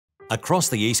Across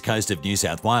the east coast of New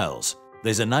South Wales,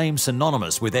 there's a name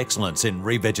synonymous with excellence in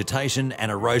revegetation and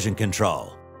erosion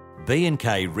control: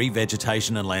 K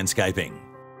Revegetation and Landscaping.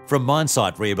 From mine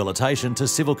site rehabilitation to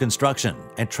civil construction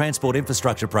and transport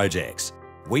infrastructure projects,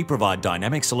 we provide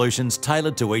dynamic solutions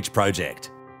tailored to each project.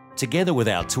 Together with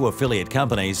our two affiliate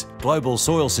companies, Global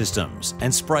Soil Systems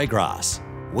and Spraygrass,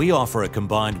 we offer a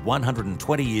combined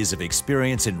 120 years of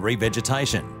experience in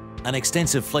revegetation, an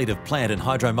extensive fleet of plant and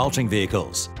hydromulching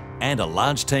vehicles, and a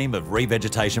large team of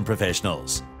revegetation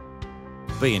professionals.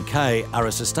 B&K are a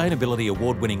sustainability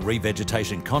award-winning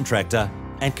revegetation contractor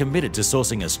and committed to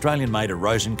sourcing Australian-made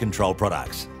erosion control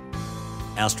products.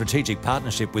 Our strategic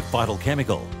partnership with Vital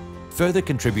Chemical further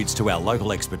contributes to our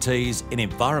local expertise in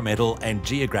environmental and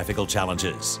geographical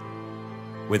challenges.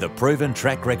 With a proven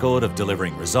track record of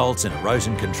delivering results in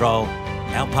erosion control,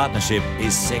 our partnership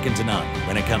is second to none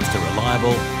when it comes to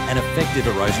reliable and effective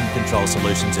erosion control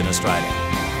solutions in Australia.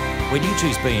 When you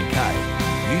choose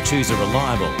B&K, you choose a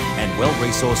reliable and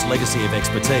well-resourced legacy of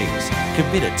expertise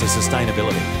committed to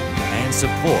sustainability and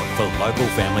support for local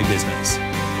family business.